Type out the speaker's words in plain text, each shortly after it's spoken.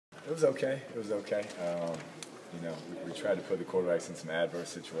It was okay. It was okay. We tried to put the quarterbacks in some adverse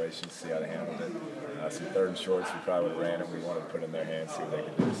situations, see how they handled it. Some third and shorts, we probably would have ran them. We wanted to put it in their hands, see what they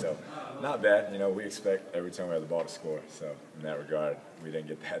could do. So, not bad. We expect every time we have the ball to score. So, in that regard, we didn't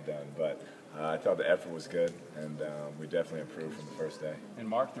get that done. But I thought the effort was good, and we definitely improved from the first day. And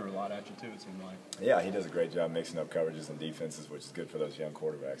Mark threw a lot at you, too, it seemed like. Yeah, he does a great job mixing up coverages and defenses, which is good for those young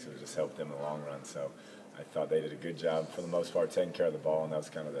quarterbacks. It just helped them in the long run. So, I thought they did a good job, for the most part, taking care of the ball, and that was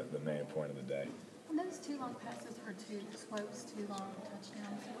kind of the main point of the day. And those two long passes or two slopes, two long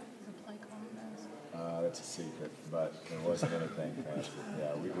touchdowns, what was the play call on those? That's a secret, but there wasn't anything fancy.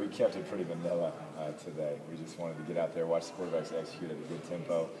 Yeah, we kept it pretty vanilla today. We just wanted to get out there, watch the quarterbacks execute at a good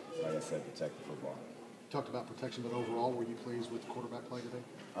tempo. Like I said, protect the football. You talked about protection, but overall, were you pleased with quarterback play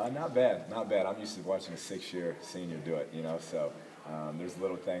today? Not bad, not bad. I'm used to watching a 6-year senior do it, so there's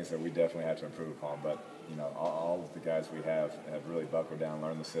little things that we definitely have to improve upon, but all of the guys we have really buckled down,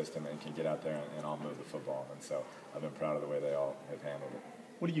 learned the system, and can get out there and all move the football. And so I've been proud of the way they all have handled it.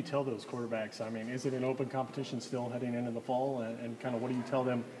 What do you tell those quarterbacks? I mean, is it an open competition still heading into the fall? And kind of what do you tell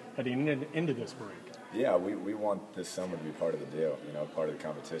them heading into this break? Yeah, we want this summer to be part of the deal, part of the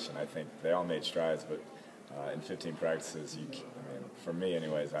competition. I think they all made strides, but in 15 practices, for me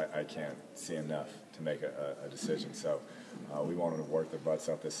anyways, I can't see enough to make a decision. So we want them to work their butts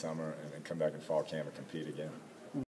off this summer and come back in fall camp and compete again.